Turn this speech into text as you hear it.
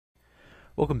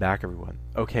Welcome back, everyone.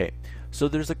 Okay, so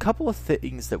there's a couple of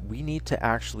things that we need to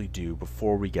actually do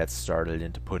before we get started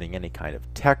into putting any kind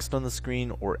of text on the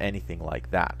screen or anything like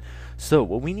that. So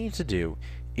what we need to do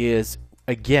is,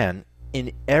 again,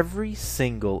 in every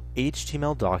single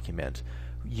HTML document,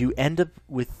 you end up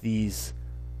with these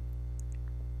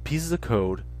pieces of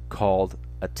code called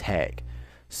a tag.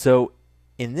 So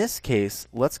in this case,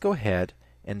 let's go ahead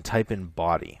and type in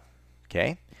body,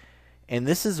 okay? And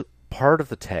this is part of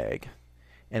the tag.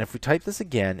 And if we type this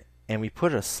again and we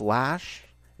put a slash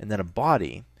and then a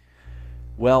body,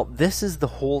 well, this is the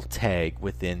whole tag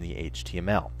within the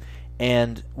HTML.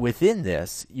 And within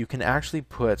this, you can actually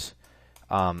put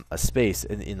a space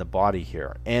in the body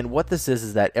here. And what this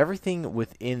is that everything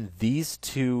within these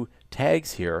two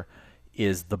tags here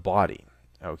is the body.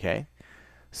 Okay?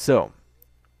 So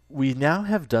we now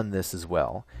have done this as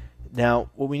well. Now,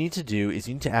 what we need to do is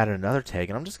you need to add another tag,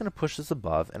 and I'm just going to push this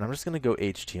above, and I'm just going to go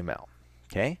HTML.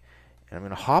 Okay, and I'm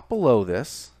going to hop below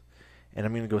this, and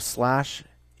I'm going to go slash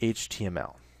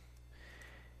HTML.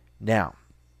 Now,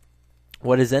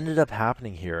 what has ended up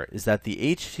happening here is that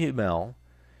the HTML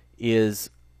is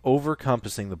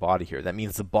over-compassing the body here. That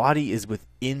means the body is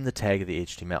within the tag of the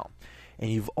HTML. And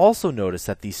you've also noticed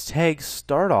that these tags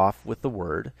start off with the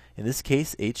word, in this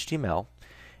case HTML,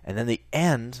 and then they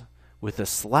end with a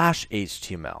slash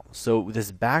HTML. So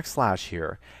this backslash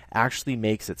here actually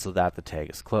makes it so that the tag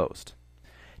is closed.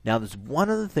 Now there's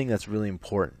one other thing that's really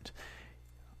important.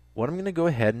 What I'm going to go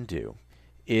ahead and do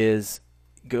is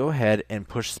go ahead and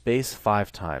push space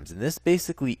 5 times, and this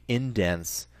basically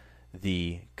indents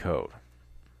the code.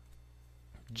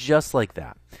 Just like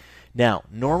that. Now,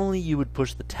 normally you would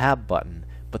push the tab button,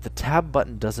 but the tab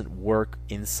button doesn't work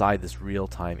inside this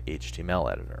real-time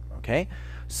HTML editor, okay?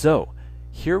 So,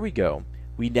 here we go.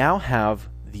 We now have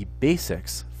the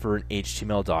basics for an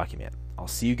HTML document. I'll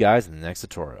see you guys in the next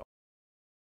tutorial.